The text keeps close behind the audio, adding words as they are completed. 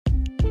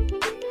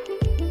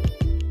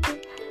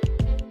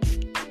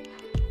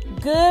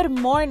Good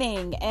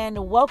morning and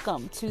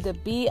welcome to the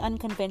Be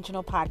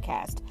Unconventional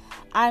podcast.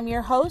 I'm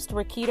your host,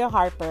 Rakita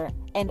Harper,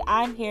 and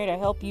I'm here to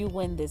help you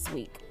win this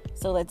week.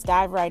 So let's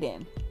dive right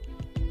in.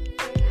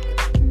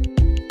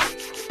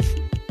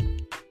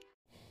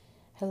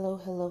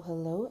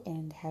 Hello,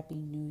 and Happy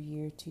New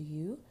Year to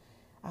you.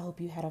 I hope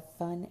you had a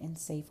fun and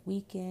safe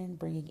weekend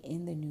bringing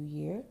in the new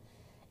year.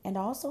 And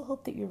I also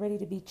hope that you're ready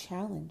to be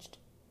challenged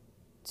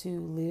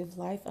to live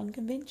life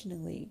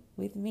unconventionally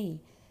with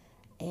me.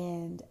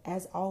 And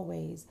as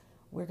always,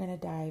 we're going to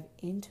dive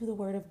into the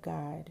Word of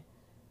God,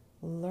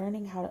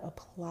 learning how to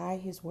apply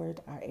His Word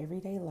to our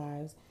everyday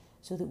lives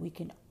so that we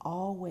can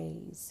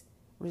always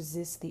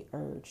resist the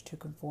urge to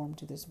conform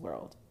to this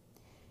world.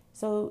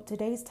 So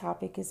today's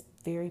topic is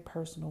very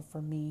personal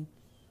for me.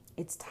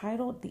 It's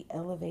titled The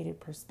Elevated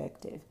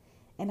Perspective.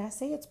 And I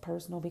say it's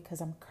personal because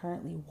I'm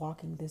currently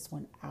walking this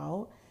one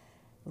out,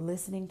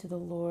 listening to the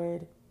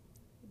Lord,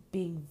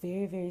 being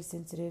very, very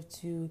sensitive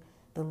to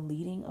the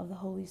leading of the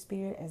Holy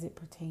Spirit as it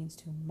pertains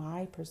to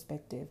my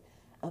perspective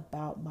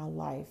about my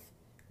life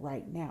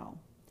right now.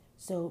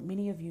 So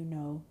many of you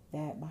know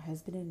that my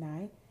husband and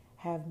I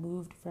have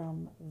moved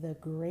from the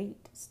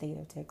great state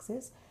of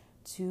Texas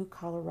to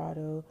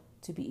Colorado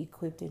to be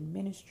equipped in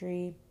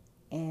ministry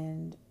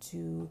and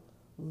to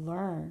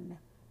learn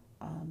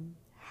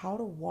how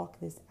to walk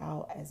this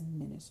out as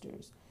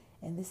ministers.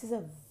 And this is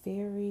a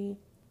very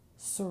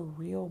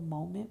surreal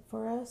moment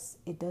for us.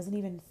 It doesn't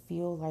even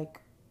feel like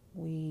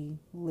we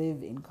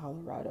live in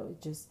Colorado.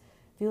 It just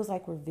feels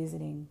like we're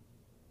visiting,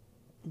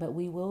 but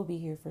we will be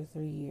here for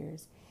 3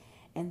 years.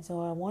 And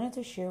so I wanted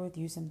to share with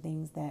you some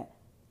things that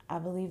I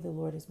believe the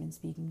Lord has been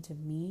speaking to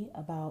me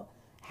about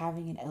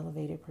having an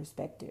elevated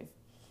perspective.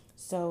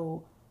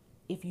 So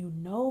if you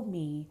know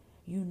me,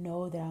 you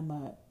know that I'm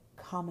a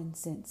common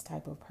sense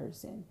type of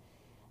person.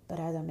 But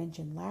as I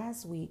mentioned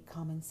last week,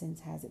 common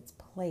sense has its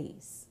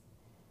place.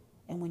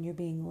 And when you're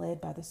being led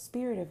by the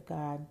Spirit of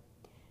God,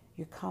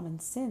 your common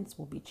sense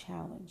will be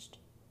challenged.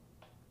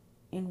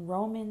 In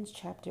Romans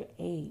chapter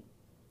 8,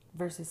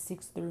 verses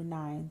 6 through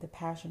 9, the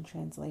Passion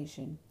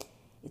Translation,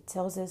 it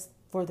tells us,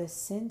 "For the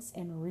sense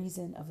and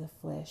reason of the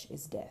flesh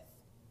is death,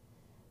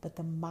 but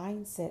the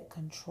mindset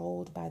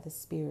controlled by the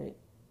Spirit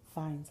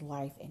finds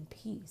life and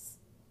peace."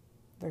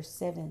 Verse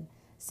 7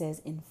 says,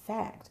 "In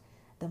fact,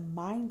 the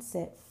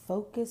mindset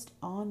focused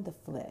on the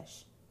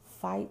flesh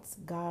fights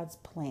God's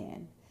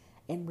plan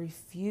and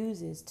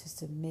refuses to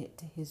submit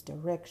to His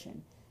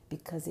direction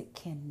because it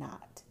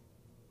cannot."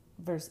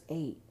 Verse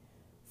 8,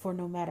 "For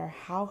no matter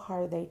how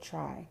hard they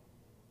try,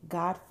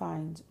 God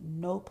finds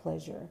no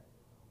pleasure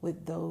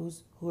with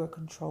those who are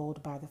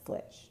controlled by the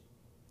flesh."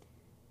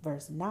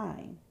 Verse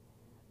 9,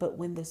 "But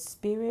when the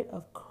Spirit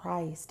of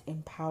Christ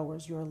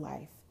empowers your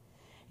life,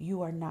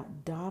 you are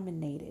not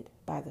dominated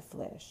by the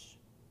flesh,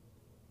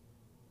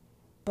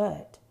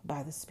 but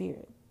by the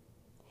Spirit.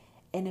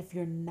 And if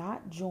you're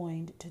not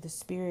joined to the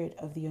Spirit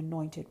of the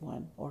Anointed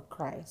One, or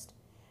Christ,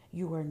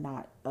 you are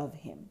not of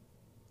Him."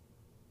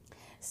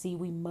 See,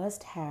 we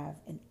must have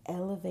an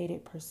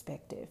elevated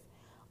perspective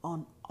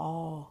on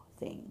all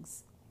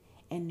things.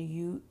 And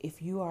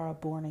if you are a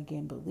born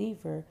again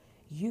believer,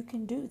 you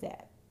can do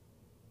that.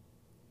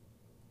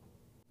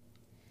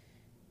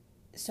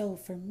 So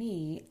for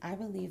me, I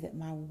believe that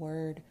my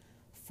word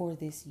for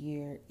this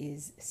year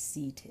is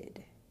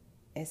seated.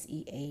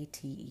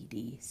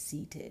 SEATED,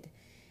 seated.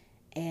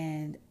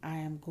 And I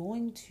am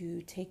going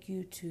to take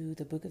you to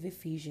the book of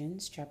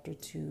Ephesians, chapter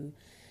 2,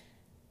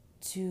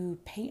 to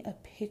paint a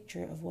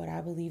picture of what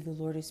I believe the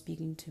Lord is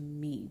speaking to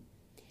me.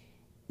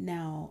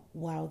 Now,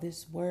 while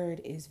this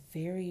word is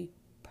very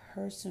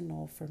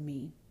personal for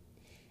me,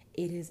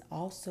 it is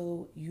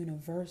also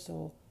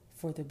universal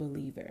for the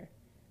believer,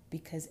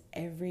 because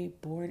every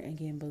born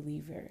again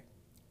believer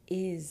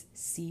is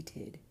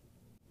seated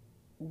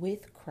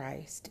with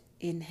Christ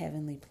in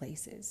heavenly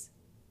places.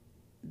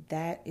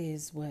 That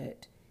is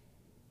what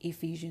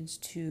Ephesians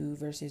 2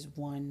 verses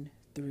 1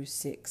 through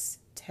 6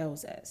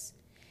 tells us.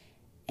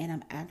 And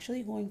I'm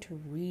actually going to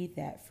read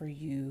that for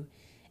you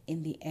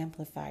in the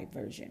Amplified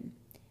version.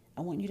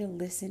 I want you to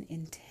listen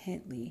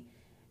intently,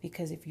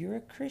 because if you're a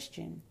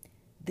Christian,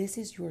 this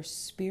is your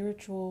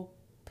spiritual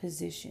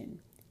position.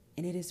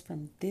 And it is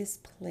from this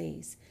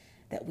place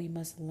that we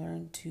must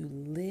learn to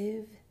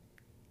live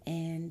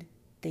and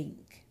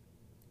think.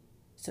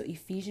 So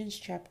Ephesians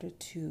chapter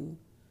 2,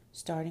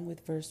 starting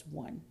with verse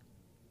 1,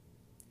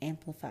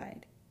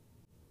 Amplified.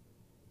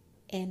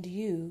 "And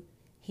you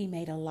He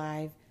made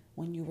alive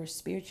when you were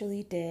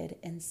spiritually dead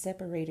and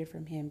separated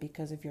from Him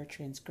because of your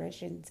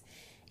transgressions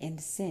and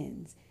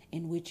sins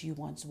in which you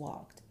once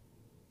walked.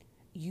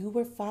 You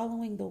were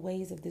following the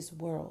ways of this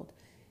world,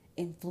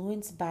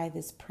 influenced by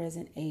this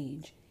present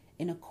age,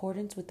 in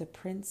accordance with the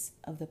prince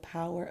of the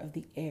power of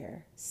the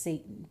air,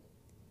 Satan,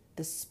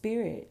 the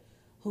spirit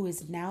who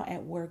is now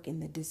at work in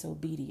the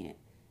disobedient,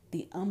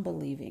 the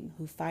unbelieving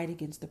who fight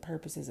against the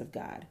purposes of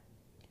God.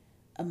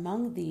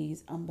 Among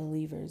these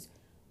unbelievers,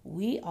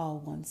 we all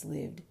once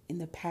lived in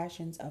the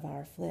passions of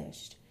our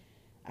flesh,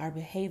 our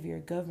behavior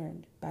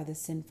governed by the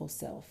sinful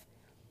self.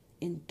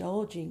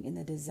 indulging in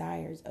the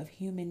desires of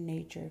human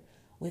nature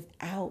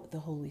without the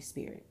Holy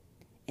Spirit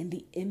and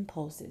the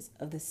impulses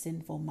of the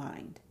sinful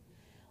mind.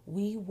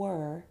 We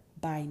were,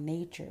 by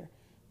nature,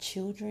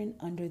 children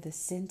under the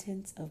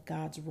sentence of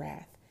God's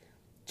wrath,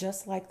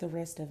 just like the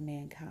rest of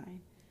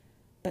mankind.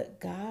 But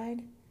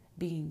God,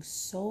 being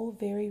so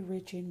very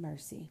rich in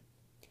mercy,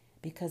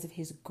 because of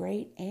his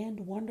great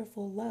and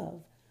wonderful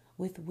love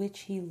with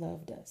which he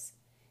loved us,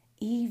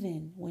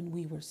 even when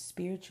we were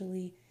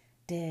spiritually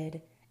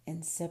dead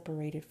and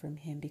separated from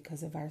him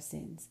because of our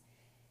sins,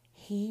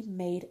 he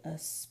made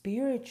us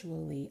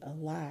spiritually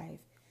alive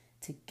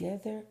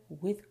together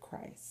with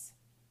Christ.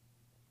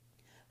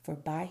 For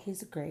by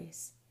his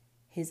grace,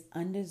 his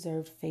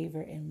undeserved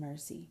favor and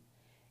mercy,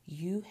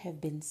 you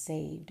have been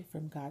saved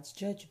from God's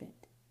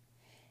judgment.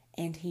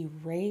 And he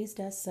raised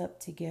us up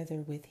together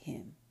with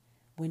him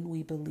when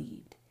we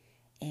believed.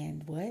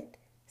 And what?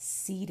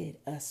 Seated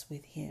us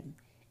with him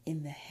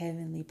in the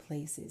heavenly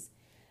places,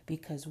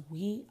 because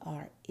we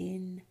are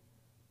in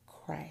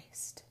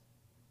Christ.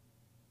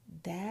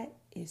 That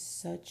is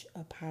such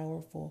a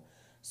powerful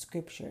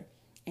scripture.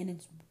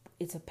 And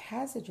it's a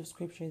passage of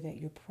scripture that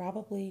you're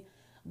probably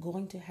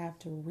going to have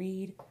to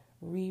read,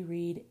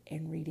 reread,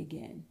 and read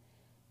again.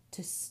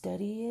 To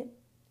study it,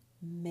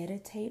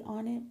 meditate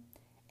on it,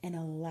 and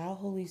allow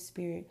Holy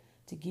Spirit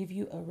to give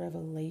you a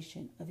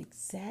revelation of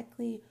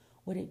exactly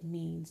what it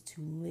means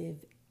to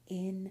live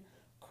in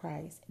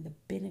Christ and the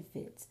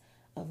benefits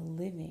of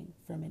living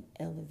from an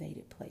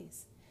elevated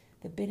place,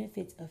 the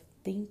benefits of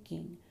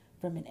thinking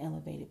from an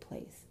elevated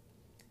place.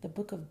 The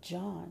book of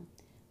John,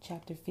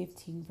 chapter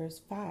 15,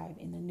 verse 5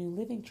 in the New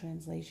Living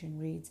Translation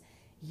reads,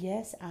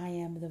 "Yes, I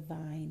am the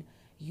vine,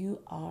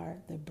 you are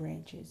the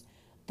branches.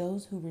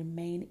 Those who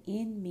remain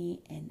in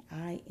me and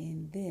I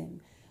in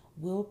them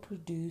will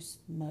produce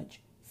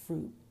much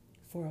fruit.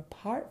 For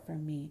apart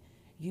from me,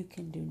 you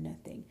can do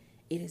nothing."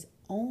 It is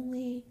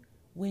only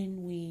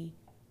when we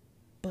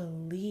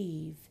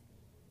believe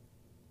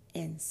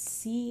and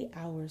see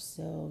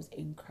ourselves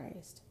in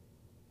Christ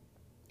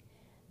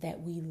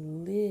that we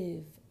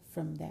live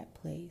from that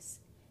place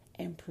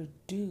and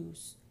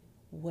produce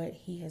what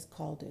he has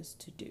called us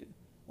to do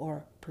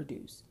or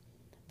produce.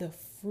 The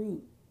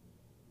fruit,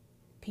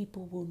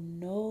 people will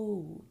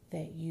know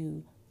that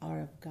you are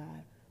of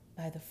God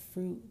by the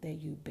fruit that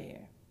you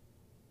bear.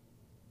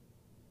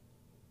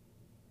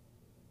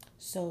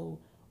 So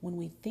when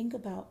we think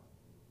about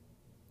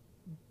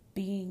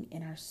being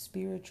in our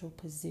spiritual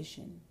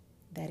position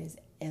that is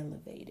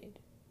elevated,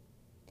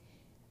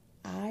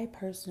 I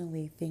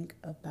personally think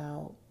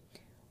about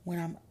when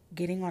I'm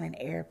getting on an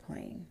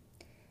airplane.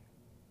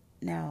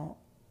 Now,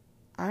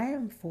 I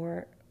am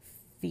 4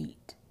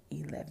 feet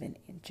 11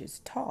 inches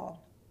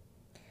tall,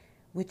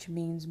 which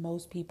means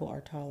most people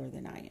are taller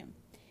than I am.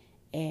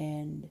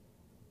 And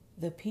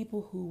the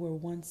people who were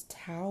once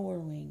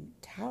towering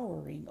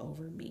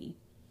over me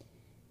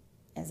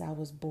as I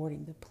was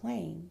boarding the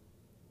plane,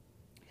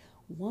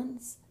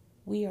 once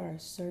we are a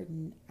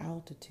certain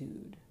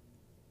altitude,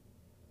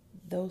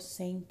 those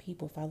same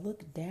people, if I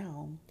look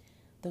down,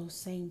 those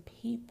same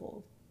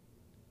people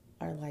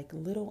are like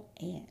little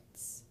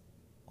ants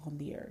on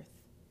the earth.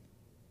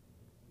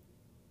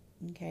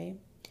 Okay?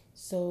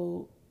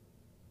 So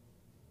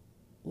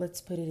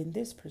let's put it in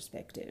this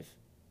perspective.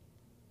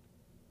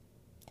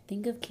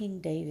 Think of King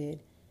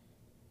David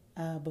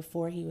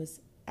before he had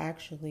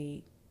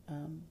actually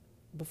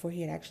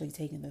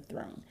taken the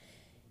throne.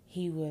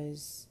 He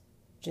was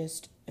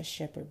just a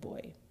shepherd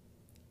boy,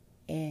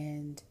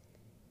 and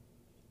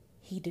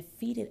he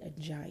defeated a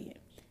giant.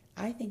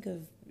 I think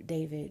of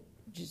David,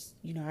 just,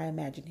 I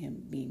imagine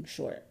him being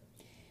short,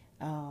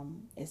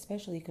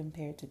 especially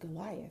compared to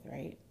Goliath,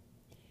 right?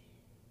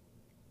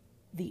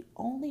 The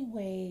only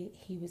way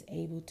he was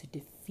able to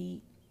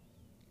defeat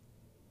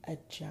a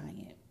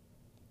giant,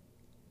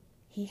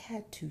 he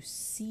had to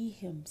see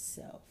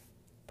himself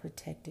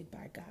protected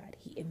by God.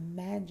 He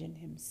imagined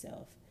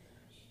himself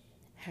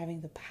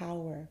having the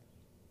power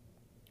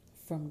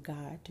from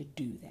God to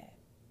do that.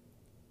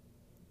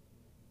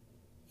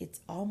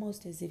 It's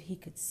almost as if he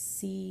could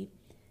see,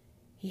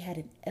 he had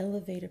an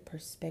elevated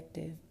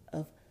perspective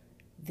of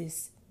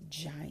this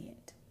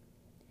giant,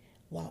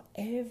 while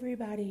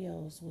everybody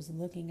else was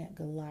looking at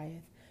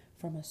Goliath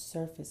from a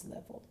surface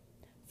level,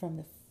 from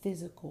the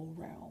physical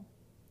realm.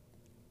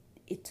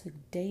 It took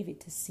David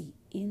to see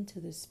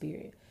into the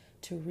spirit,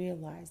 to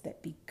realize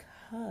that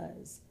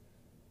because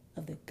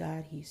of the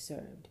God he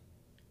served,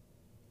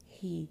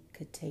 he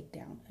could take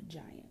down a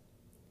giant.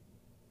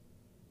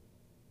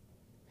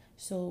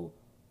 So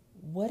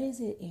what is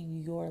it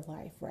in your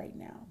life right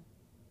now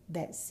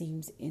that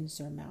seems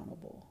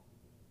insurmountable?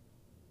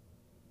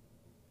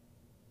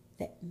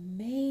 That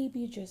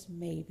maybe, just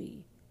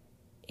maybe,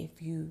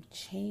 if you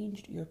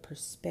changed your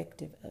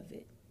perspective of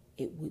it,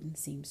 it wouldn't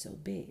seem so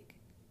big,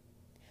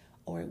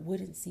 or it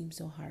wouldn't seem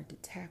so hard to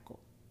tackle.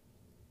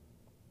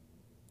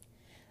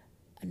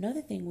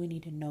 Another thing we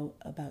need to note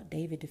about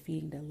David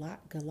defeating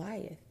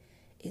Goliath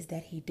is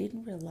that he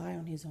didn't rely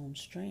on his own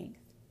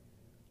strength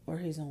or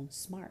his own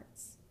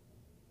smarts.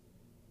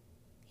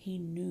 He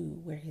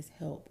knew where his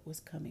help was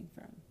coming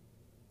from.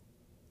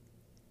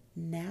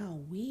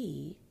 Now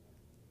we,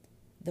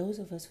 those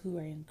of us who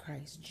are in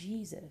Christ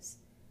Jesus,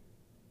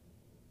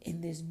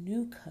 in this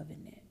new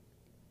covenant,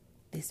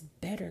 this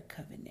better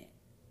covenant,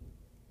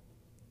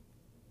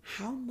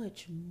 how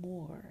much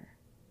more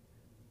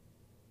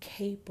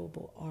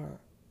capable are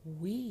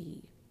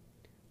we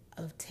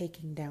of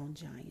taking down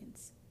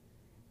giants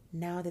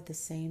now that the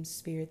same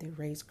Spirit that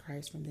raised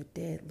Christ from the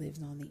dead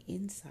lives on the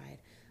inside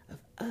of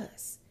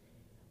us?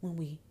 When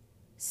we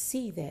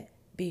see that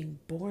being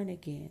born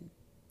again,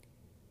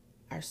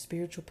 our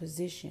spiritual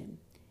position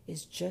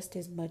is just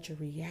as much a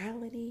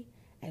reality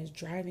as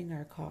driving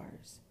our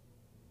cars.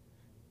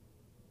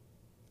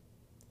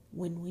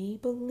 When we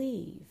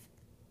believe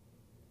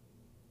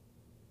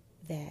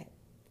that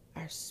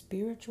our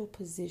spiritual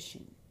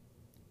position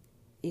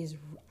is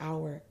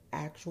our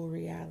actual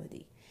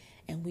reality,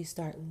 and we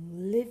start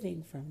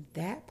living from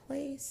that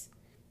place,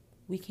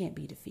 we can't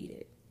be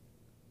defeated.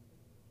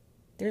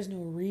 There's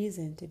no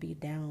reason to be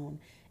down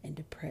and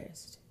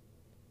depressed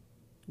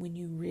when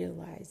you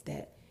realize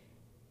that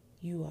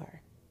you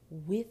are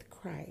with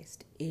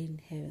Christ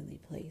in heavenly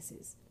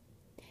places.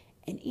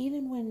 And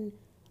even when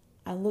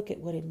I look at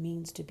what it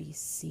means to be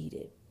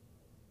seated,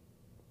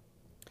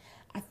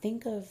 I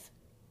think of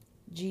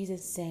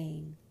Jesus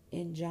saying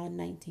in John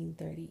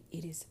 19:30,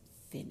 "It is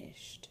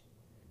finished,"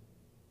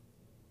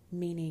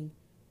 meaning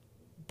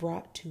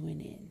brought to an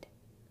end,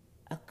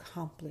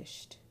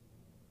 accomplished,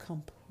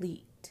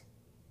 complete,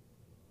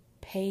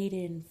 paid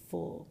in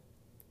full.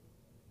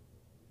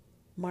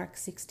 Mark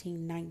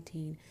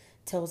 16:19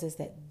 tells us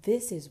that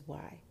this is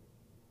why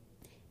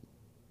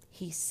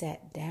he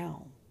sat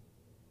down.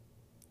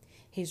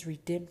 His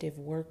redemptive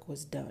work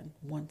was done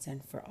once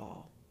and for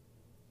all.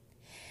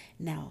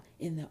 Now,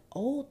 in the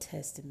Old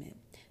Testament,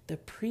 the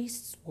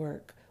priest's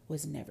work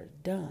was never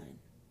done.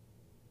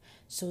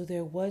 So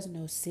there was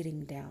no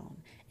sitting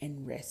down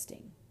and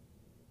resting.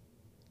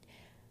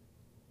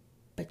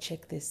 But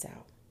check this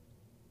out.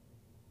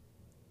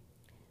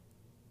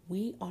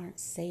 We aren't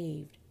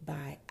saved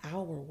by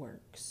our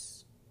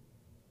works.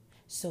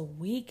 So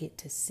we get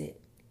to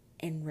sit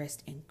and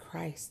rest in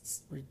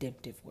Christ's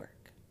redemptive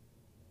work.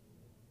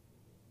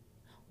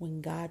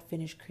 When God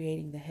finished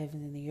creating the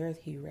heaven and the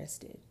earth, he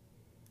rested.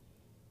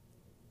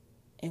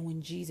 And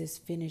when Jesus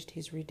finished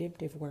his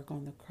redemptive work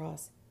on the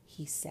cross,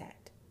 he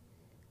sat.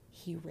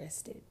 He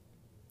rested.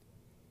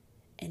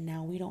 And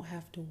now we don't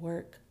have to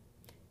work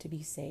to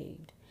be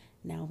saved.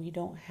 Now we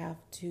don't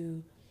have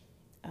to,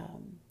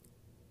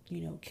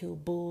 kill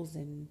bulls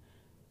and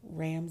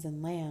rams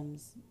and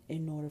lambs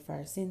in order for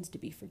our sins to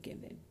be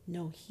forgiven.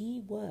 No, he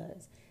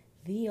was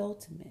the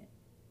ultimate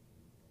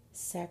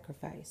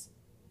sacrifice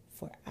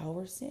for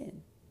our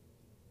sin.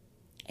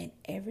 And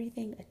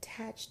everything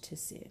attached to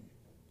sin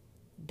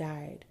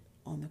died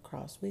on the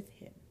cross with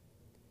him.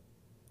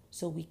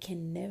 So we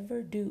can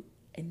never do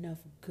enough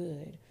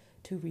good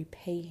to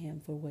repay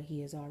him for what he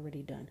has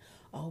already done.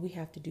 All we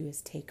have to do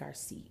is take our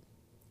seat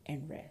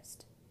and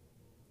rest.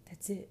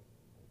 That's it.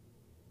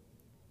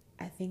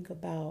 I think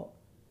about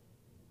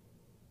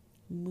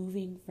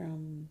moving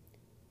from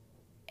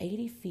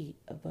 80 feet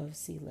above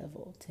sea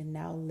level to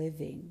now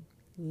living,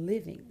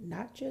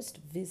 not just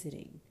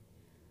visiting.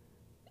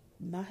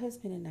 My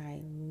husband and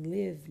I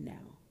live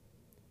now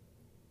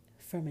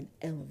from an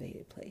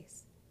elevated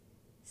place,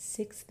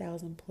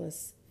 6,000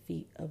 plus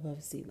feet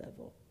above sea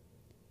level.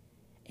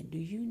 And do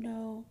you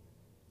know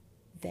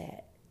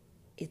that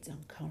it's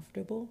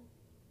uncomfortable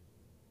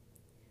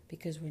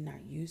because we're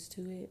not used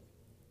to it?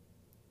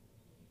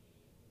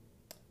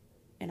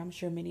 And I'm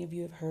sure many of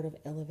you have heard of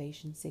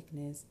elevation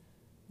sickness.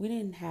 We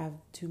didn't have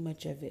too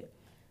much of it,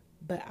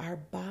 but our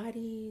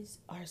bodies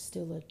are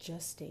still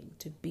adjusting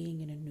to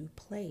being in a new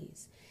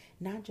place.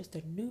 Not just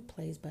a new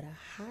place, but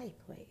a high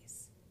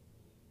place,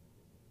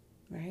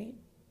 right?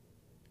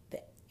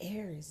 The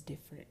air is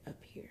different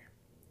up here.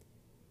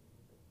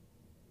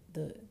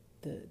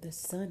 The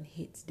sun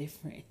hits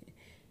different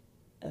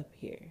up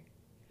here.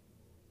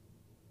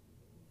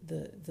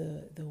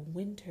 The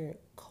winter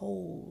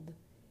cold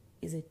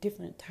is a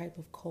different type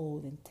of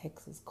cold than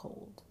Texas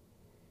cold.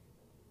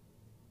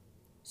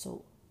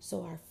 So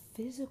our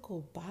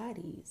physical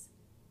bodies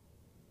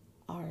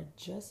are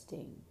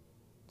adjusting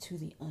to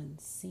the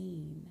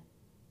unseen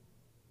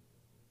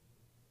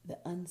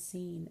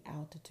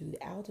altitude.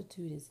 The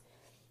altitude is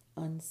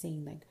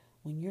unseen. Like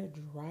when you're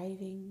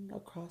driving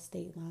across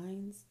state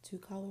lines to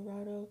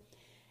Colorado,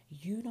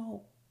 you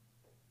don't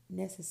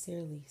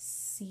necessarily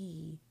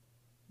see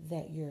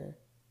that you're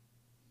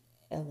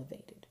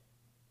elevated,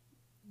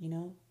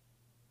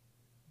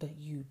 but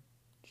you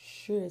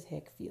sure as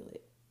heck feel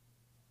it.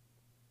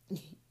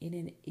 And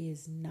it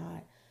is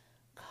not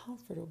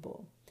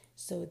comfortable.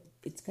 So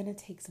it's going to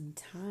take some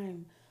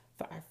time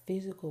for our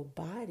physical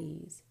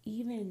bodies,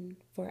 even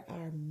for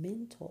our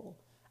mental,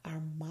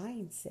 our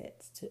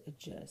mindsets to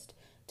adjust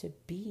to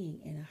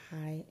being in a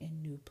high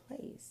and new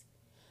place.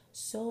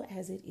 So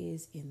as it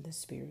is in the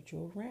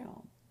spiritual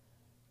realm.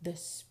 The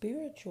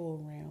spiritual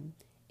realm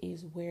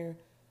is where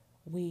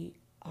we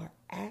are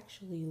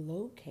actually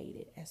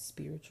located as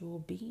spiritual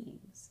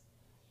beings,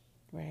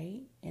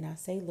 right? And I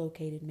say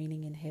located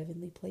meaning in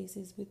heavenly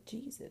places with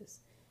Jesus.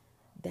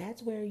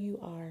 That's where you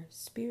are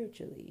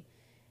spiritually.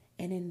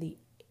 And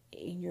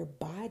in your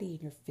body,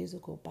 in your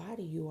physical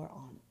body, you are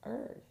on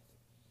earth.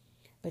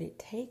 But it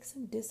takes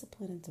some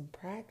discipline and some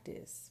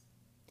practice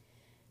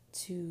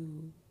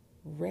to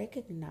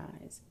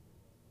recognize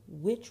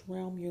which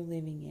realm you're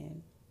living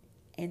in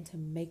and to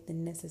make the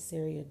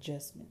necessary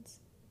adjustments.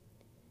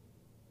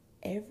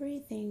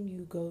 Everything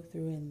you go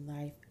through in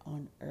life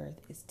on earth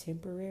is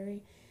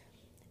temporary,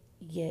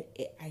 yet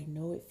I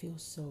know it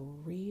feels so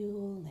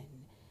real.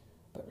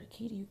 But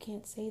Rakita, you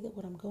can't say that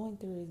what I'm going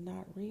through is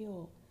not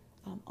real.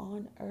 I'm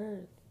on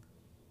earth.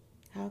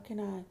 How can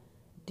I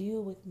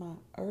deal with my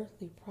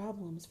earthly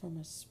problems from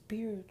a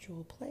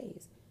spiritual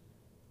place?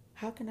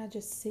 How can I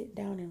just sit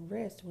down and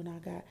rest when I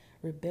got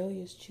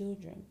rebellious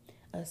children,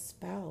 a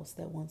spouse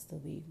that wants to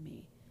leave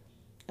me,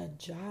 a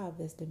job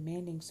that's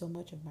demanding so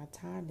much of my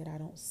time that I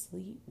don't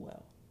sleep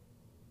well?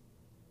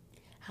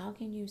 How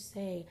can you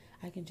say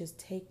I can just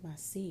take my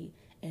seat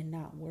and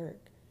not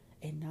work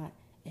and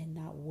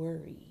not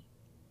worry?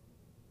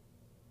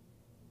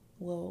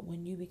 Well,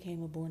 when you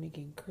became a born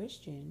again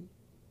Christian,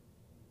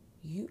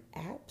 you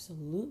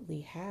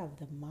absolutely have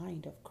the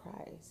mind of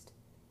Christ.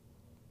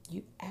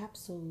 You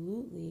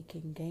absolutely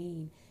can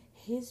gain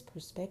his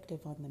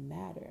perspective on the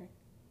matter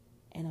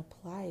and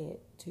apply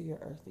it to your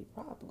earthly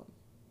problem.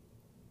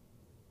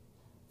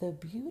 The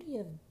beauty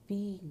of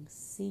being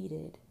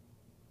seated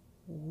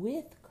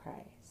with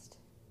Christ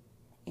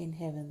in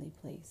heavenly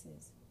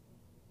places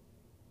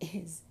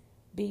is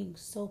being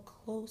so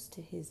close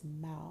to his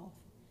mouth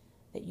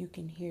that you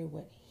can hear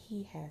what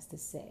he has to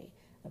say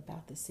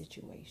about the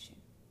situation.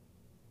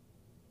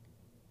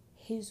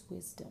 His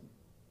wisdom,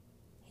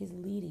 his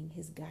leading,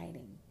 his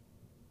guiding.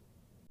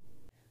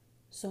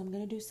 So I'm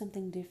going to do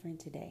something different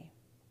today.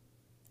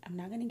 I'm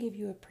not going to give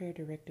you a prayer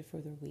directive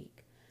for the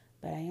week,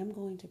 but I am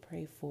going to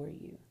pray for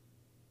you.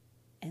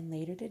 And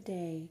later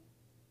today,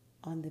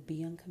 on the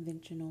Be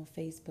Unconventional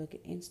Facebook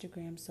and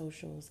Instagram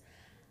socials,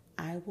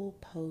 I will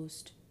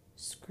post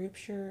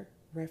scripture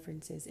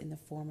references in the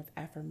form of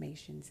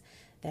affirmations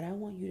that I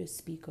want you to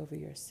speak over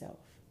yourself.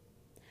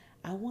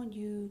 I want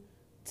you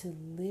to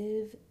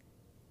live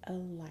a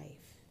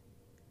life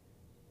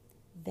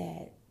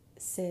that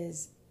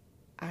says,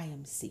 I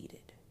am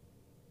seated.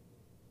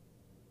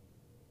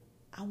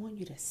 I want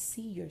you to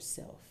see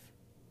yourself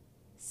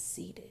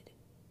seated,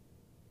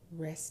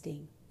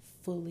 resting,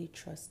 fully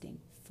trusting,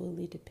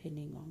 fully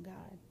depending on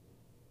God.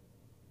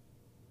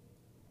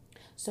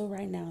 So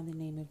right now, in the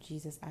name of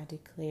Jesus, I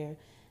declare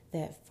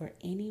that for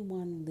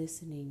anyone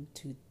listening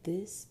to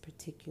this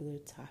particular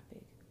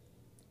topic,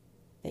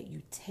 that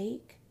you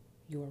take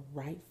your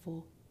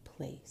rightful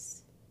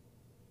place.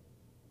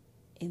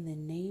 In the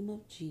name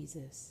of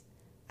Jesus,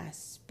 I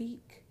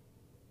speak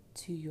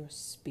to your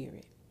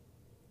spirit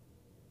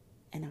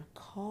and I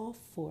call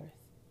forth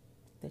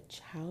the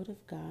child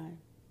of God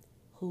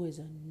who is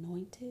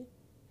anointed,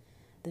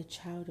 the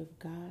child of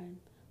God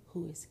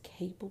who is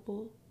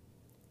capable,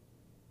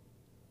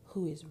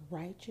 who is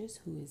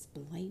righteous, who is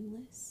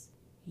blameless.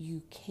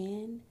 You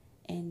can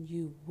and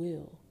you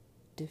will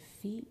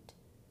defeat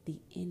the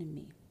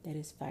enemy that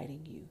is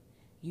fighting you.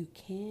 You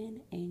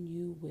can and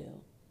you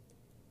will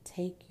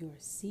take your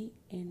seat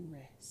and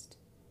rest.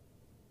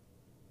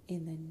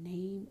 In the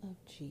name of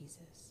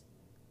Jesus,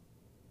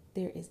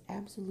 there is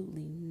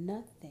absolutely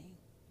nothing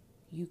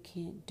you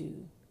can't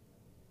do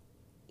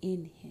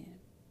in him,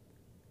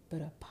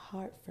 but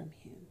apart from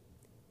him,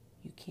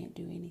 you can't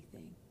do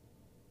anything.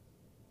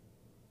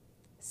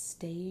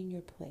 Stay in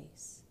your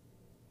place.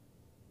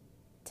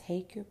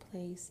 Take your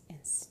place and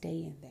stay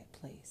in that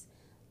place.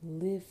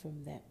 Live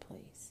from that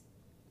place.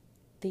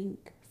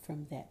 Think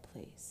from that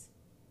place.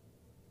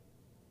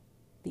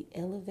 The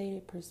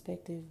elevated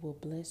perspective will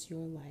bless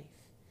your life.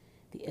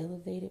 The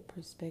elevated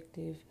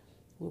perspective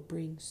will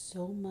bring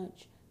so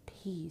much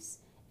peace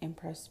and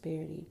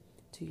prosperity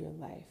to your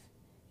life.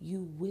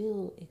 You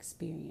will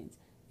experience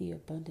the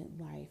abundant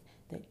life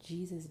that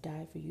Jesus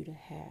died for you to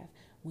have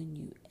when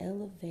you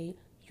elevate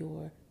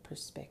your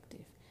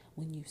perspective,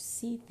 when you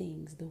see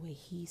things the way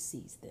he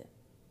sees them,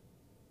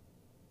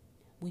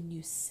 when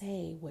you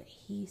say what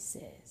he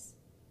says,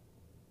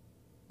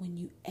 when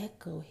you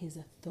echo his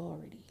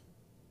authority.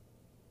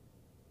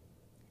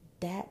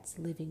 That's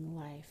living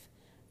life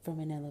from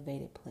an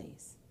elevated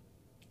place.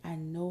 I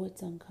know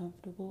it's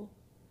uncomfortable.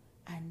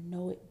 I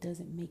know it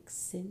doesn't make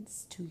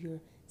sense to your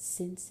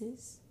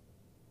senses,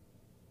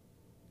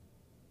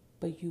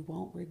 but you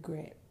won't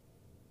regret.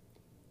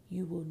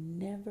 You will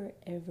never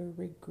ever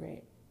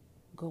regret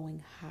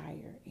going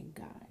higher in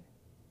God.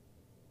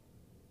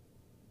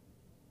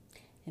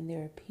 And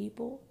there are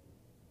people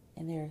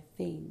and there are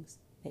things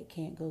that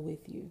can't go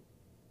with you.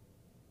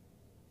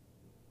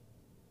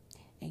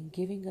 And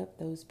giving up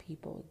those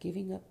people,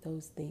 giving up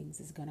those things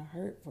is going to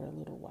hurt for a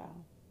little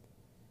while.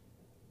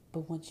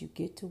 But once you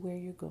get to where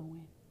you're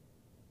going,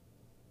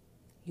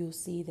 you'll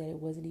see that it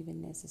wasn't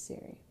even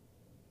necessary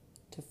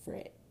to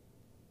fret.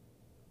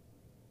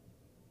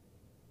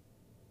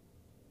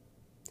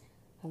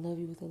 I love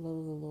you with the love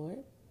of the Lord.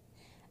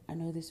 I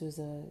know this was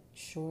a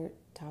short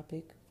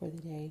topic for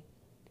the day,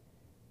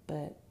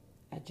 but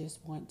I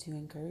just want to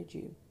encourage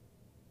you.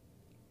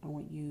 I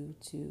want you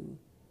to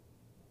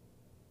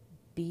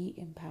be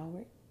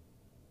empowered,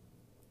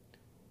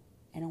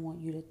 and I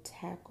want you to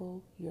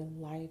tackle your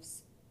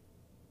life's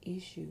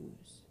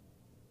issues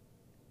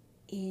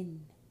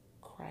in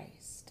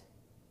Christ,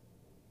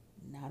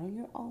 not on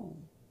your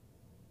own,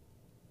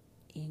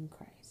 in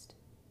Christ.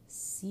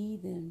 See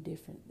them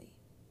differently.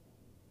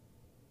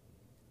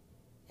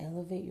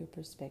 Elevate your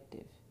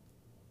perspective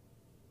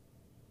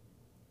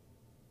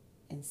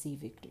and see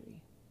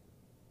victory.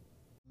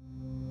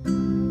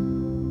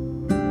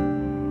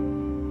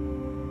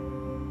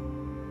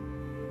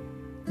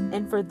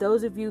 And for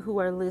those of you who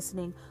are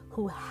listening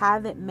who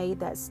haven't made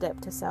that step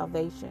to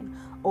salvation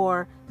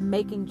or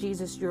making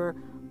Jesus your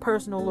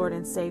personal Lord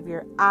and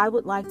Savior, I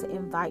would like to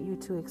invite you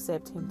to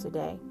accept Him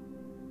today.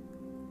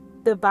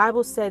 The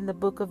Bible said in the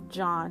book of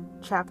John,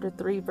 chapter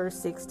 3, verse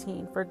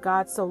 16, "For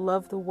God so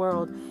loved the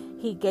world,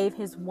 He gave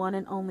His one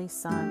and only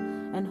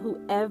Son, and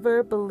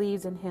whoever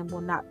believes in Him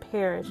will not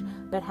perish,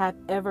 but have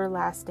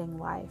everlasting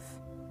life."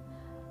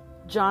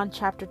 John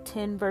chapter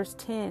 10, verse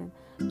 10,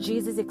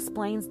 Jesus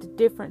explains the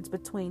difference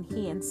between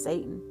He and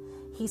Satan.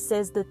 He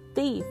says the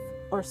thief,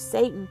 or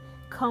Satan,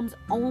 comes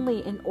only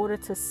in order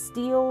to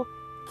steal,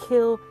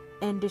 kill,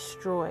 and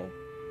destroy.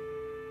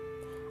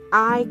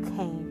 I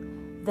came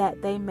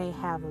that they may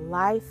have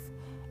life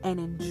and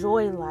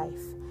enjoy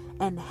life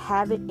and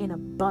have it in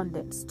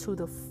abundance to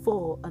the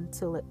full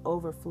until it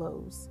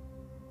overflows.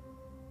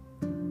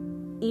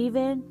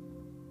 Even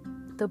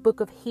the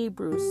book of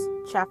Hebrews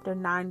chapter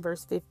 9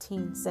 verse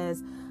 15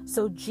 says,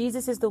 "So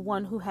Jesus is the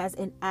one who has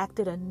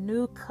enacted a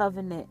new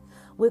covenant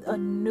with a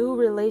new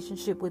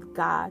relationship with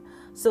God,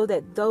 so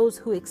that those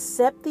who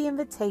accept the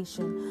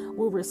invitation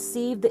will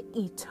receive the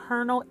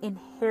eternal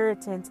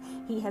inheritance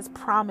He has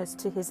promised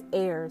to His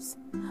heirs.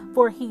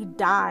 For He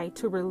died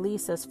to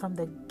release us from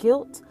the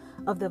guilt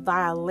of the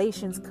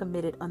violations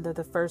committed under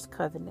the first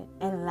covenant."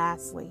 And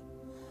lastly,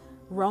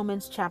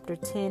 Romans chapter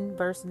 10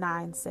 verse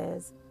 9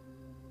 says,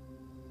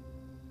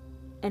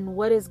 "And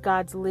what is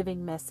God's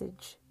living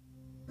message?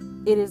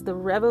 It is the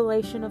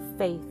revelation of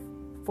faith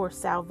for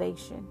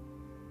salvation,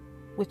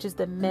 which is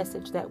the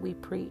message that we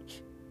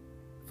preach.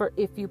 For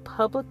if you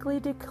publicly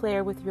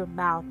declare with your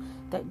mouth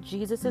that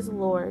Jesus is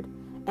Lord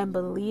and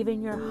believe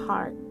in your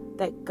heart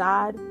that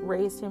God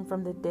raised Him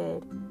from the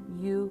dead,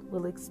 you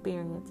will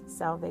experience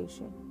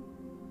salvation."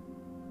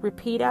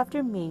 Repeat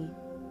after me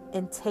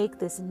and take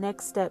this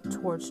next step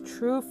towards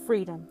true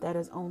freedom that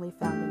is only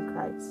found in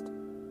Christ.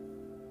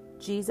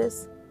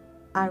 Jesus,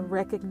 I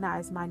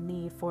recognize my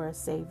need for a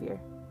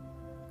Savior.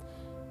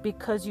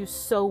 Because you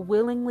so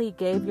willingly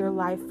gave your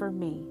life for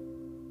me,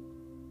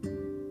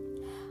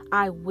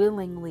 I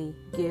willingly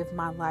give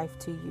my life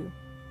to you.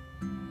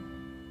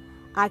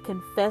 I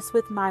confess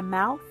with my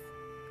mouth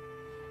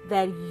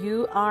that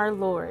you are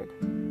Lord,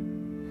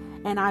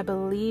 and I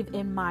believe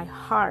in my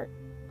heart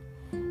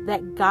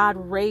that God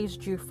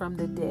raised you from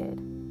the dead.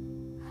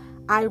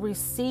 I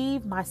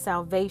receive my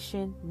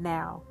salvation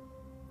now.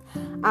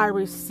 I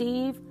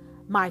receive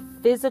my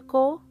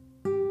physical,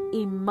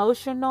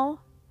 emotional,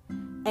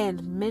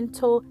 and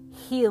mental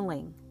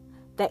healing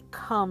that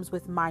comes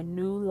with my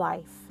new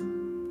life.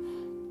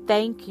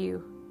 Thank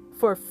you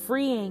for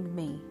freeing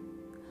me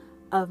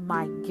of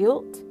my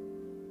guilt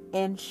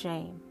and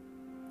shame.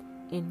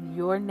 In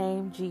your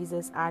name,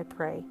 Jesus, I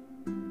pray.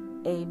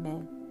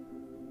 Amen.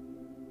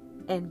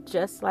 And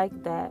just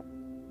like that,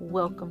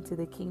 welcome to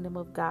the kingdom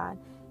of God.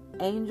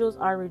 Angels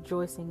are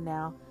rejoicing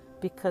now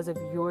because of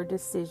your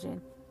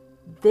decision.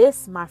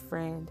 This, my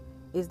friend,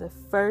 is the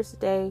first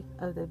day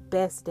of the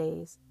best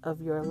days of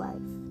your life.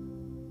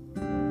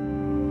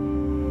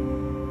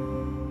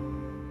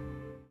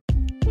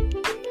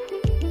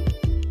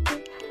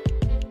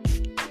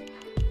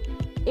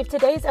 If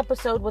today's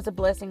episode was a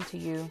blessing to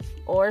you,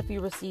 or if you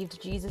received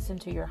Jesus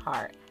into your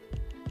heart,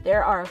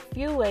 there are a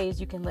few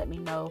ways you can let me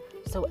know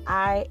so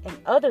I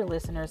and other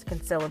listeners can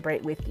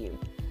celebrate with you.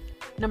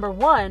 Number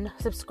 1,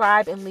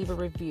 subscribe and leave a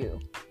review.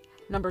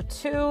 Number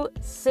 2,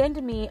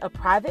 send me a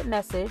private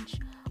message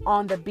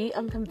on the Be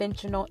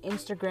Unconventional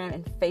Instagram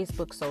and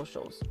Facebook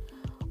socials.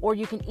 Or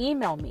you can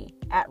email me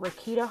at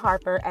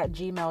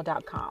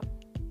rakitaharper@gmail.com.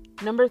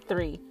 Number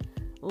 3,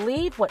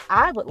 leave what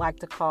I would like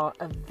to call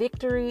a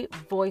victory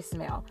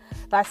voicemail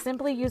by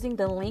simply using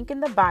the link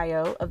in the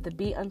bio of the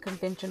Be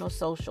Unconventional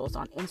socials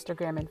on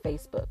Instagram and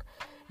Facebook.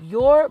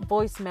 Your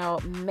voicemail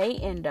may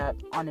end up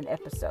on an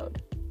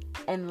episode.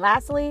 And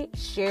lastly,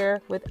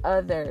 share with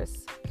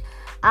others.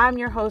 I'm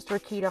your host,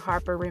 Rakita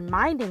Harper,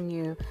 reminding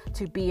you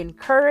to be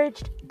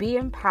encouraged, be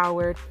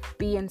empowered,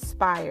 be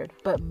inspired,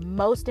 but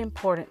most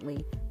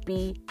importantly,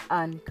 be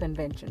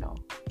unconventional.